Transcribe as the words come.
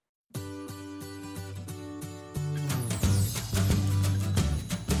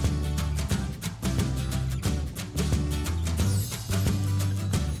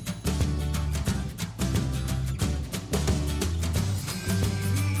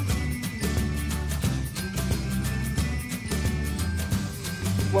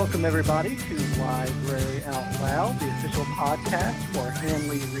Welcome everybody to Library Out Loud, the official podcast for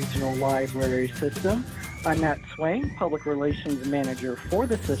Hanley Regional Library System. I'm Matt Swain, Public Relations Manager for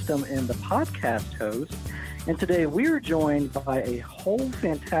the system and the podcast host. And today we are joined by a whole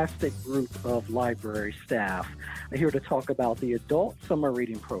fantastic group of library staff here to talk about the Adult Summer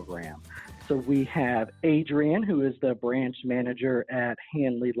Reading Program. So we have Adrienne, who is the branch manager at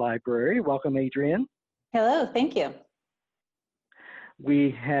Hanley Library. Welcome, Adrienne. Hello, thank you.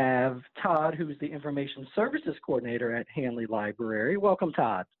 We have Todd, who's the Information Services Coordinator at Hanley Library. Welcome,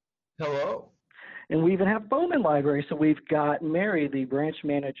 Todd. Hello. And we even have Bowman Library. So we've got Mary, the branch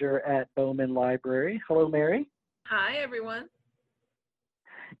manager at Bowman Library. Hello, Mary. Hi, everyone.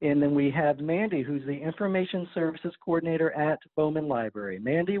 And then we have Mandy, who's the Information Services Coordinator at Bowman Library.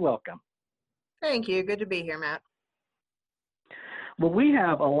 Mandy, welcome. Thank you. Good to be here, Matt. Well, we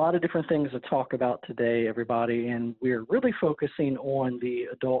have a lot of different things to talk about today, everybody, and we're really focusing on the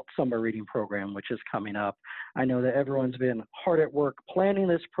Adult Summer Reading Program, which is coming up. I know that everyone's been hard at work planning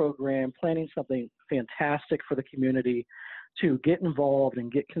this program, planning something fantastic for the community to get involved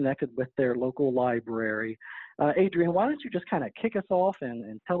and get connected with their local library. Adrienne, why don't you just kind of kick us off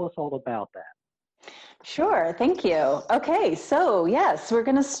and tell us all about that? Sure, thank you. Okay, so yes, we're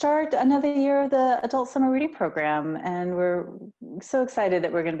going to start another year of the Adult Summer Reading Program, and we're so excited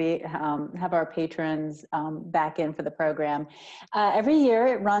that we're going to be have our patrons back in for the program. Every year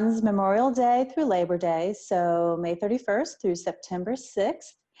it runs Memorial Day through Labor Day, so May 31st through September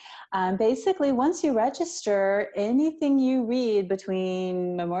 6th. Basically, once you register, anything you read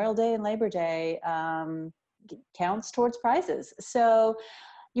between Memorial Day and Labor Day counts towards prizes. So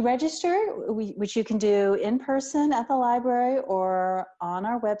you register, which you can do in person at the library or on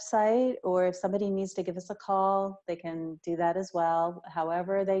our website, or if somebody needs to give us a call, they can do that as well.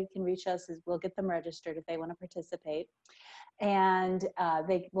 However they can reach us, we'll get them registered if they want to participate. And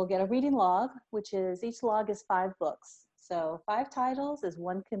they will get a reading log, which is, each log is 5 books. So 5 titles is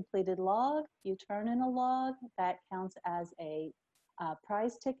 1 completed log. You turn in a log, that counts as a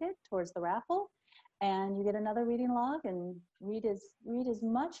prize ticket towards the raffle. And you get another reading log and read as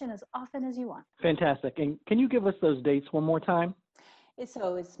much and as often as you want. Fantastic. And can you give us those dates one more time?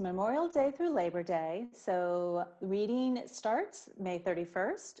 So it's Memorial Day through Labor Day. So reading starts May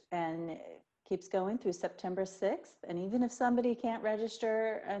 31st and keeps going through September 6th. And even if somebody can't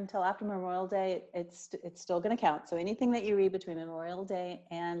register until after Memorial Day, it's still going to count. So anything that you read between Memorial Day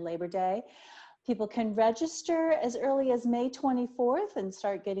and Labor Day, people can register as early as May 24th and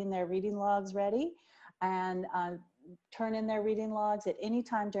start getting their reading logs ready, and turn in their reading logs at any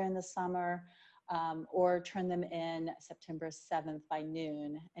time during the summer, or turn them in September 7th by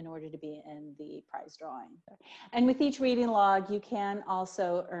noon in order to be in the prize drawing. And with each reading log, you can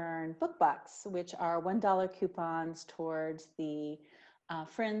also earn book bucks, which are $1 coupons towards the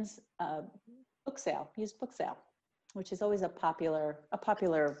Friends book sale, used book sale, which is always a popular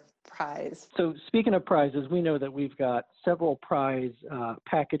prize. So speaking of prizes, we know that we've got several prize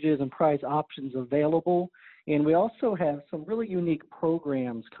packages and prize options available. And we also have some really unique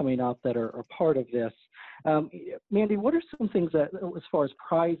programs coming up that are part of this. Mandy, what are some things that, as far as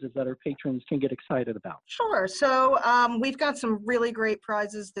prizes, that our patrons can get excited about? Sure. So we've got some really great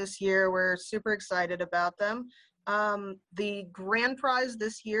prizes this year. We're super excited about them. The grand prize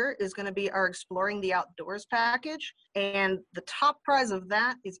this year is going to be our Exploring the Outdoors package, and the top prize of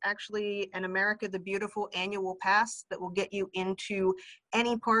that is actually an America the Beautiful annual pass that will get you into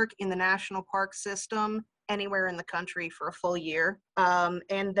any park in the national park system anywhere in the country for a full year.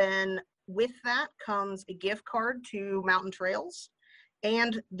 And then with that comes a gift card to Mountain Trails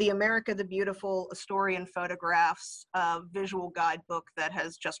and the America the Beautiful A Story in Photographs visual guidebook that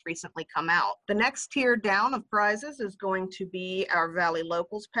has just recently come out. The next tier down of prizes is going to be our Valley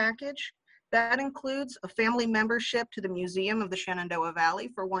Locals package. That includes a family membership to the Museum of the Shenandoah Valley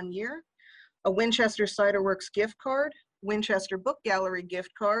for 1 year, a Winchester Cider Works gift card, Winchester Book Gallery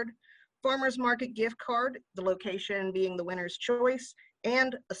gift card, Farmers Market gift card, the location being the winner's choice,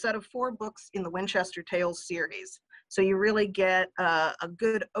 and a set of 4 books in the Winchester Tales series. So you really get a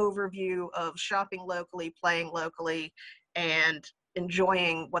good overview of shopping locally, playing locally, and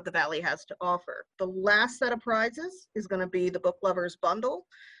enjoying what the Valley has to offer. The last set of prizes is going to be the Book Lovers Bundle.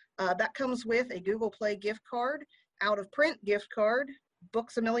 That comes with a Google Play gift card, Out of Print gift card,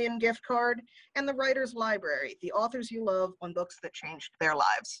 Books A Million gift card, and the Writer's Library, the authors you love on books that changed their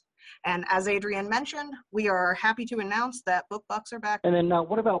lives. And as Adrienne mentioned, we are happy to announce that book bucks are back. And then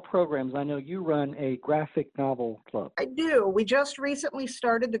what about programs? I know you run a graphic novel club. I do. We just recently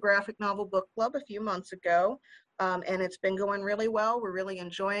started the graphic novel book club a few months ago. And it's been going really well. We're really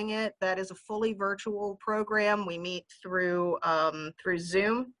enjoying it. That is a fully virtual program. We meet through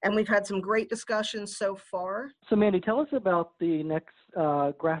Zoom, and we've had some great discussions so far. So, Mandy, tell us about the next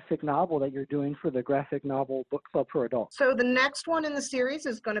graphic novel that you're doing for the Graphic Novel Book Club for Adults. So the next one in the series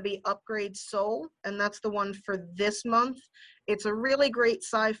is going to be Upgrade Soul, and that's the one for this month. It's a really great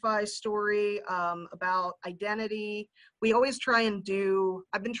sci-fi story about identity. We always try and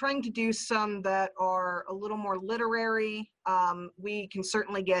I've been trying to do some that are a little more literary. We can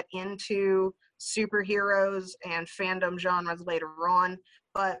certainly get into superheroes and fandom genres later on,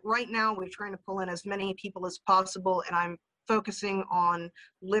 but right now we're trying to pull in as many people as possible, and I'm focusing on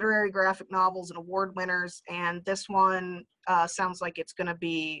literary graphic novels and award winners, and this one sounds like it's going to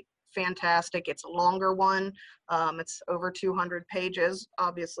be fantastic. It's a longer one. It's over 200 pages,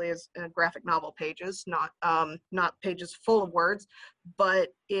 obviously, as graphic novel pages, not pages full of words, but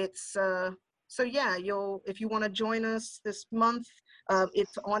it's so yeah, if you want to join us this month,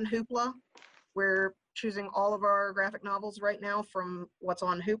 it's on Hoopla. We're choosing all of our graphic novels right now from what's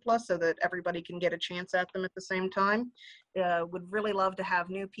on Hoopla so that everybody can get a chance at them at the same time. Would really love to have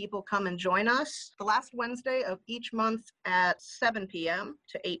new people come and join us the last Wednesday of each month at 7 p.m.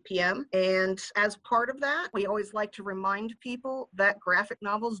 to 8 p.m. And as part of that, we always like to remind people that graphic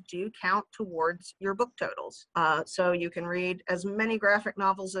novels do count towards your book totals. So you can read as many graphic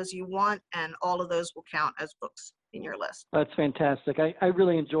novels as you want, and all of those will count as books in your list. That's fantastic. I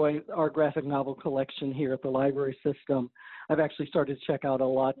really enjoy our graphic novel collection here at the library system. I've actually started to check out a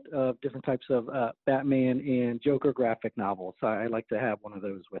lot of different types of Batman and Joker graphic novels. So I like to have one of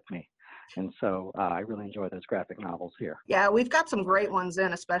those with me. And so I really enjoy those graphic novels here. Yeah, we've got some great ones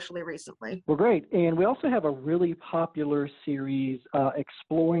in, especially recently. Well, great. And we also have a really popular series,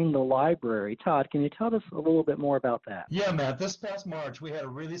 Exploring the Library. Todd, can you tell us a little bit more about that? Yeah, Matt. This past March, we had a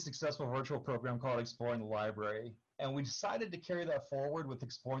really successful virtual program called Exploring the Library. And we decided to carry that forward with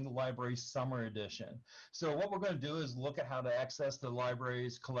Exploring the Library Summer Edition. So what we're going to do is look at how to access the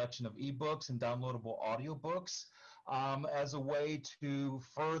library's collection of ebooks and downloadable audiobooks as a way to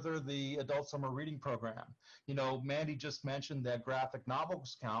further the adult summer reading program. You know, Mandy just mentioned that graphic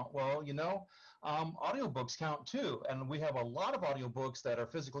novels count. Well, you know, audiobooks count too. And we have a lot of audiobooks that are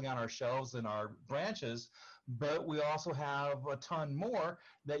physically on our shelves in our branches, but we also have a ton more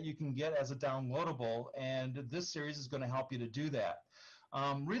that you can get as a downloadable, and this series is going to help you to do that.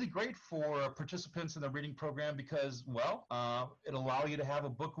 Really great for participants in the reading program because, well, it'll allow you to have a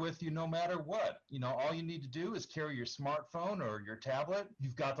book with you no matter what. You know, all you need to do is carry your smartphone or your tablet.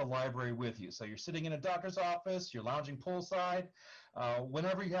 You've got the library with you. So you're sitting in a doctor's office, you're lounging poolside.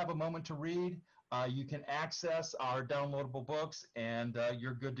 Whenever you have a moment to read, you can access our downloadable books, and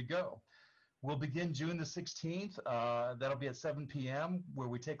you're good to go. We'll begin June the 16th. That'll be at 7 p.m., where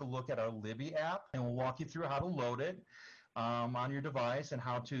we take a look at our Libby app, and we'll walk you through how to load it on your device and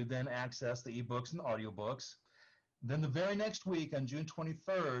how to then access the ebooks and audiobooks. Then the very next week, on June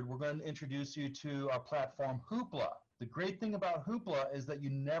 23rd, we're going to introduce you to our platform Hoopla. The great thing about Hoopla is that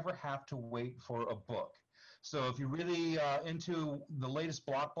you never have to wait for a book. So if you're really into the latest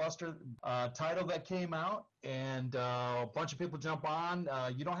blockbuster title that came out and a bunch of people jump on,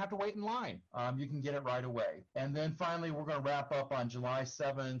 you don't have to wait in line. You can get it right away. And then finally, we're going to wrap up on July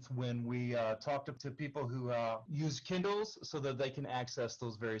 7th when we talk to people who use Kindles so that they can access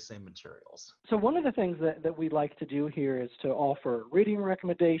those very same materials. So one of the things that we like to do here is to offer reading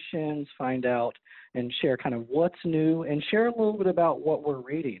recommendations, find out and share kind of what's new, and share a little bit about what we're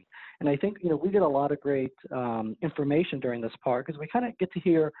reading. And I think, you know, we get a lot of great information during this part because we kind of get to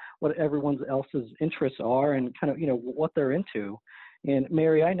hear what everyone else's interests are and kind of, you know, what they're into. And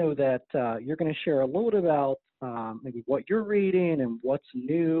Mary, I know that you're going to share a little bit about maybe what you're reading and what's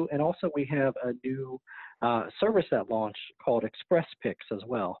new. And also we have a new service that launched called Express Picks as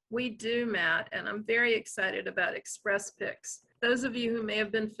well. We do, Matt, and I'm very excited about Express Picks. Those of you who may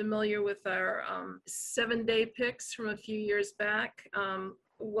have been familiar with our 7-day picks from a few years back,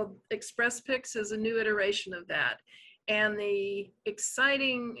 well, Express Picks is a new iteration of that. And the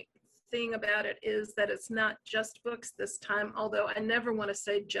exciting thing about it is that it's not just books this time, although I never want to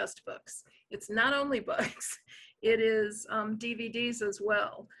say just books. It's not only books, it is DVDs as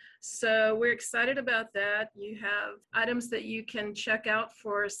well. So we're excited about that. You have items that you can check out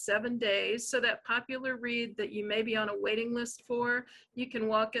for 7 days. So that popular read that you may be on a waiting list for, you can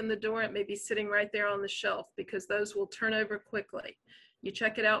walk in the door, it may be sitting right there on the shelf because those will turn over quickly. You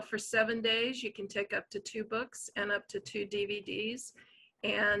check it out for 7 days, you can take up to 2 books and up to 2 DVDs.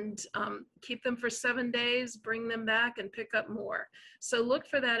 and keep them for 7 days, bring them back and pick up more. So look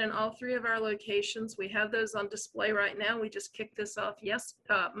for that in all 3 of our locations. We have those on display right now. We just kicked this off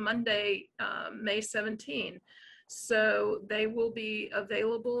Monday, May 17. So they will be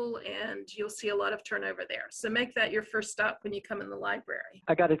available and you'll see a lot of turnover there. So make that your first stop when you come in the library.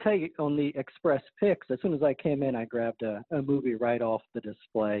 I got to tell you, on the Express Picks, as soon as I came in, I grabbed a movie right off the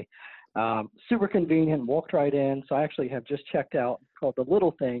display. Super convenient, walked right in. So I actually have just checked out, called The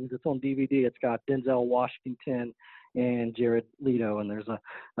Little Things. It's on DVD. It's got Denzel Washington and Jared Leto, and there's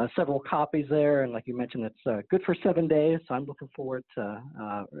several copies there. And like you mentioned, it's good for 7 days. So I'm looking forward to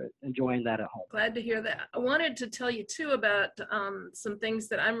enjoying that at home. Glad to hear that. I wanted to tell you too about some things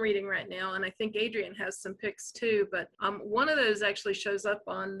that I'm reading right now, and I think Adrian has some picks too. But one of those actually shows up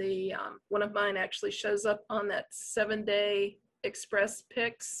on the one of mine actually shows up on that 7-day Express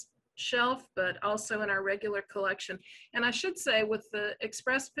Picks shelf, but also in our regular collection. And I should say, with the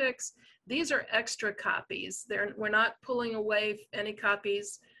Express Picks, these are extra copies. We're not pulling away any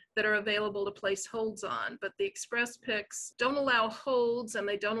copies that are available to place holds on, but the Express Picks don't allow holds and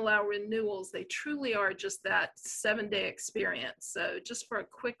they don't allow renewals. They truly are just that 7-day experience. So just for a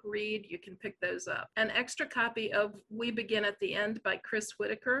quick read, you can pick those up. An extra copy of We Begin at the End by Chris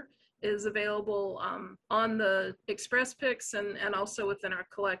Whitaker is available on the Express Picks and also within our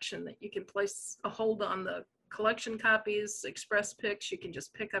collection, that you can place a hold on the collection copies. Express Picks, you can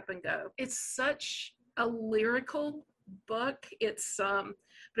just pick up and go. It's such a lyrical book.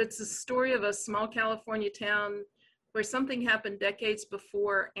 But it's a story of a small California town where something happened decades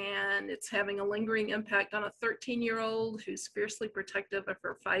before, and it's having a lingering impact on a 13-year-old who's fiercely protective of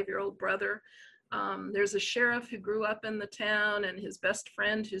her 5-year-old brother. There's a sheriff who grew up in the town and his best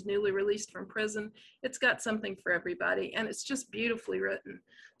friend who's newly released from prison. It's got something for everybody, and it's just beautifully written.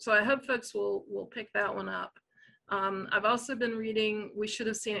 So I hope folks will pick that one up. I've also been reading We Should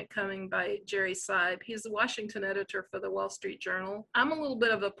Have Seen It Coming by Jerry Seib. He's the Washington editor for the Wall Street Journal. I'm a little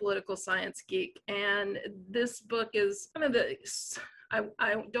bit of a political science geek, and this book is kind of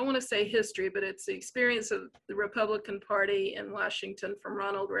I don't want to say history, but it's the experience of the Republican Party in Washington from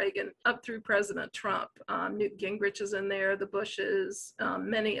Ronald Reagan up through President Trump. Newt Gingrich is in there, the Bushes,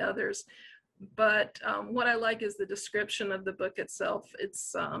 many others. But what I like is the description of the book itself.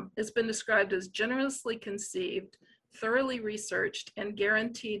 It's been described as generously conceived, thoroughly researched, and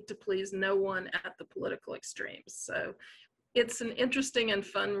guaranteed to please no one at the political extremes. So it's an interesting and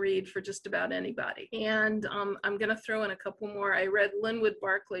fun read for just about anybody. And I'm going to throw in a couple more. I read Linwood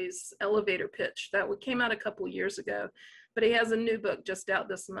Barclay's Elevator Pitch. That came out a couple years ago, but he has a new book just out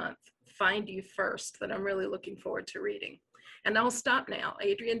this month, Find You First, that I'm really looking forward to reading. And I'll stop now.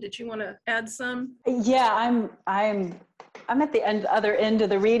 Adrian, did you want to add some? Yeah, I'm at the other end of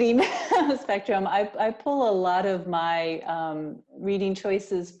the reading spectrum. I pull a lot of my reading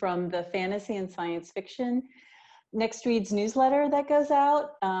choices from the fantasy and science fiction Next Reads newsletter that goes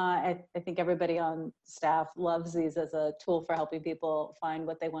out. I think everybody on staff loves these as a tool for helping people find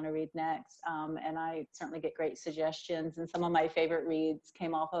what they want to read next. And I certainly get great suggestions. And some of my favorite reads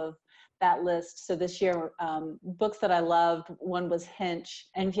came off of that list. So this year, books that I loved, one was Hinch.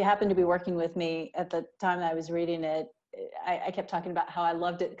 And if you happen to be working with me at the time that I was reading it, I kept talking about how I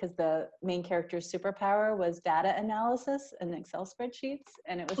loved it because the main character's superpower was data analysis and Excel spreadsheets.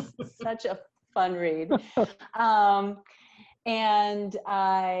 And it was such a fun read. And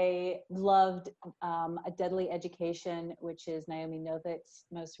I loved A Deadly Education, which is Naomi Novik's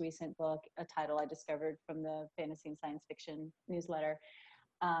most recent book, a title I discovered from the fantasy and science fiction newsletter.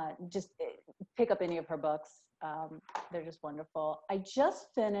 Just pick up any of her books. They're just wonderful. I just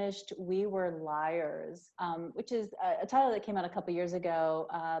finished We Were Liars, which is a title that came out a couple years ago,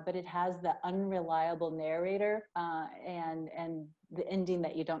 but it has the unreliable narrator and the ending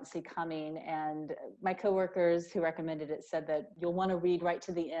that you don't see coming. And my coworkers who recommended it said that you'll want to read right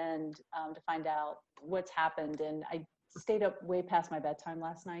to the end to find out what's happened. And I stayed up way past my bedtime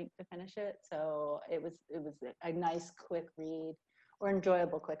last night to finish it. So it was a nice quick read. Or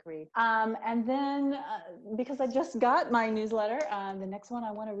enjoyable quick read. And then, because I just got my newsletter, the next one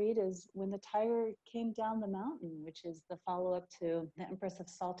I want to read is When the Tiger Came Down the Mountain, which is the follow-up to The Empress of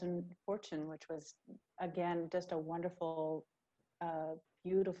Salt and Fortune, which was, again, just a wonderful,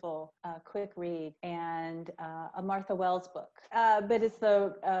 beautiful, quick read, and a Martha Wells book. But it's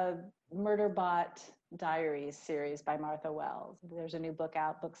the Murderbot Diaries series by Martha Wells. There's a new book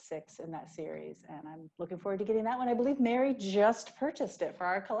out, book 6 in that series, and I'm looking forward to getting that one. I believe Mary just purchased it for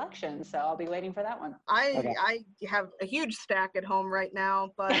our collection, so I'll be waiting for that one. I have a huge stack at home right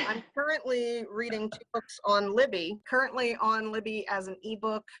now, but I'm currently reading 2 books on Libby. Currently on Libby as an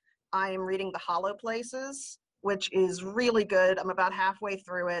ebook, I am reading The Hollow Places which is really good. I'm about halfway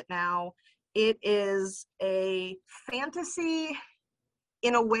through it now. It is a fantasy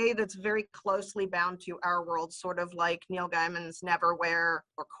in a way that's very closely bound to our world, sort of like Neil Gaiman's Neverwhere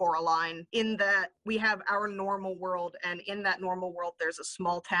or Coraline, in that we have our normal world, and in that normal world, there's a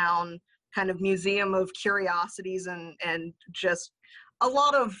small town kind of museum of curiosities and just a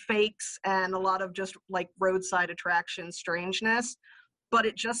lot of fakes and a lot of just like roadside attraction strangeness. But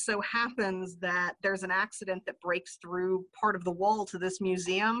it just so happens that there's an accident that breaks through part of the wall to this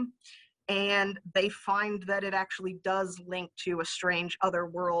museum, and they find that it actually does link to a strange other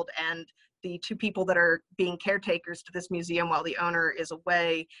world, and the two people that are being caretakers to this museum while the owner is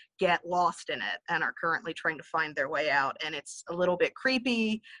away get lost in it and are currently trying to find their way out. And it's a little bit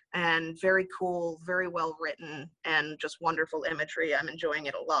creepy and very cool, very well written, and just wonderful imagery. I'm enjoying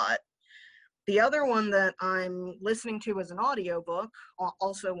it a lot. The other one that I'm listening to as an audiobook,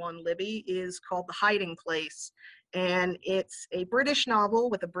 also on Libby, is called The Hiding Place. And it's a British novel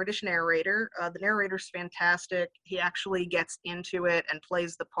with a British narrator. The narrator's fantastic. He actually gets into it and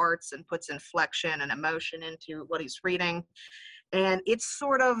plays the parts and puts inflection and emotion into what he's reading. And it's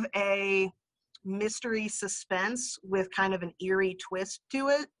sort of a mystery suspense with kind of an eerie twist to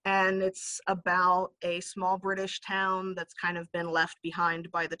it. And it's about a small British town that's kind of been left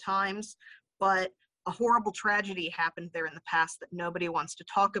behind by the times. But a horrible tragedy happened there in the past that nobody wants to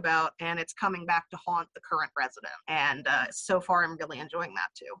talk about, and it's coming back to haunt the current resident. And so far, I'm really enjoying that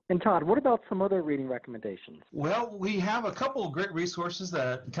too. And Todd, what about some other reading recommendations? Well, we have a couple of great resources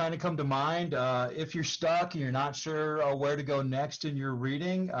that kind of come to mind. If you're stuck and you're not sure where to go next in your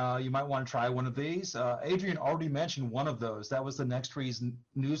reading, you might want to try one of these. Adrian already mentioned one of those. That was the Next Reads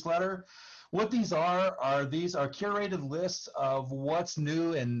newsletter. What these are curated lists of what's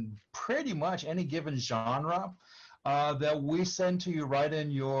new in pretty much any given genre that we send to you right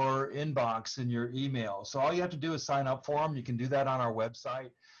in your inbox in your email. So all you have to do is sign up for them. You can do that on our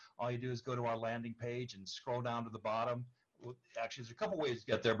website. All you do is go to our landing page and scroll down to the bottom. Actually, there's a couple ways to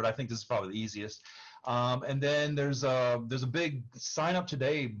get there, but I think this is probably the easiest. And then there's a big sign up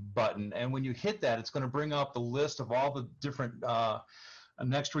today button. And when you hit that, it's going to bring up the list of all the different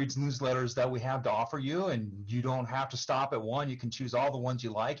Next Reads newsletters that we have to offer you, and you don't have to stop at one. You can choose all the ones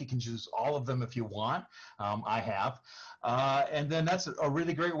you like. You can choose all of them if you want. I have. And then that's a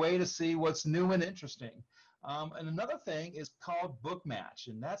really great way to see what's new and interesting. And another thing is called Book Match,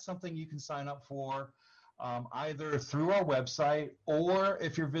 and that's something you can sign up for either through our website or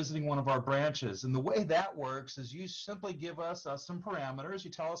if you're visiting one of our branches. And the way that works is you simply give us some parameters. You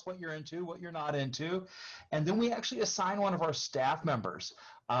tell us what you're into, what you're not into, and then we actually assign one of our staff members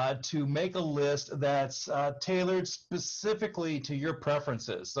to make a list that's tailored specifically to your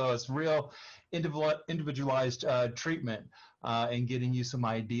preferences. So it's real individualized treatment and getting you some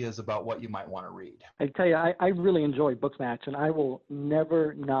ideas about what you might want to read. I tell you, I really enjoy Book Match, and I will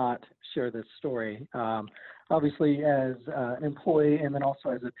never not share this story. Obviously, as an employee and then also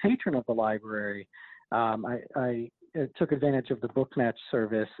as a patron of the library, I took advantage of the Book Match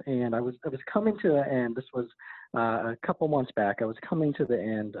service, and I was coming to the end. This was a couple months back. I was coming to the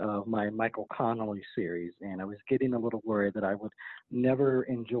end of my Michael Connelly series, and I was getting a little worried that I would never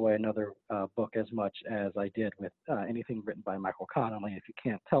enjoy another book as much as I did with anything written by Michael Connelly. If you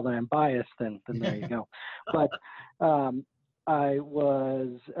can't tell that I'm biased, then there you go. But I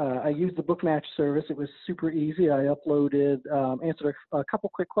used the Book Match service. It was super easy. I uploaded, answered a couple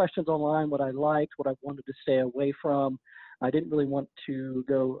quick questions online, what I liked, what I wanted to stay away from. I didn't really want to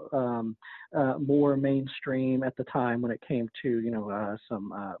go more mainstream at the time when it came to,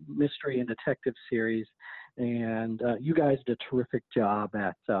 some mystery and detective series. And you guys did a terrific job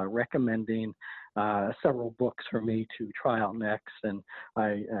at recommending several books for me to try out next. And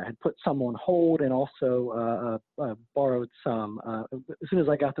I had put some on hold and also borrowed some as soon as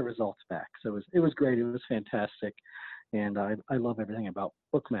I got the results back. So it was great. It was fantastic. And I love everything about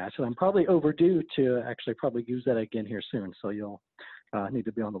Book Match. And I'm probably overdue to actually probably use that again here soon. So you'll need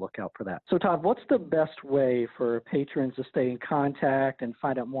to be on the lookout for that. So Todd, what's the best way for patrons to stay in contact and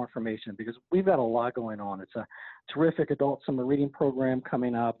find out more information? Because we've got a lot going on. It's a terrific adult summer reading program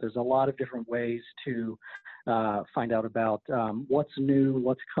coming up. There's a lot of different ways to find out about what's new,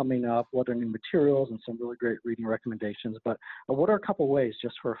 what's coming up, what are new materials, and some really great reading recommendations. But what are a couple ways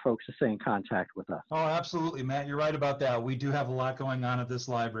just for folks to stay in contact with us? Oh, absolutely, Matt. You're right about that. We do have a lot going on at this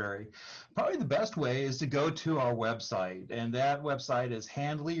library. Probably the best way is to go to our website, and that website is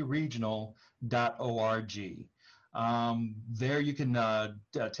handleyregional.org. There you can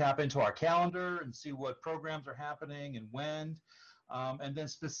tap into our calendar and see what programs are happening and when. And then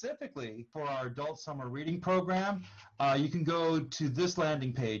specifically for our adult summer reading program, you can go to this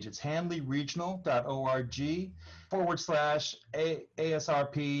landing page. It's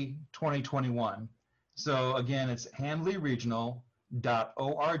handleyregional.org/ASRP 2021. So again, it's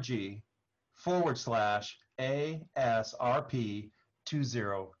handleyregional.org/ASRP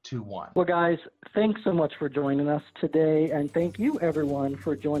 2021. Well, guys, thanks so much for joining us today, and thank you, everyone,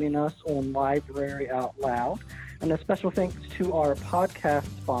 for joining us on Library Out Loud. And a special thanks to our podcast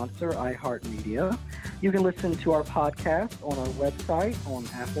sponsor, iHeartMedia. You can listen to our podcast on our website, on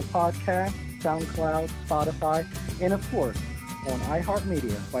Apple Podcasts, SoundCloud, Spotify, and of course, on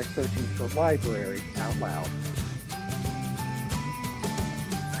iHeartMedia by searching for Library Out Loud.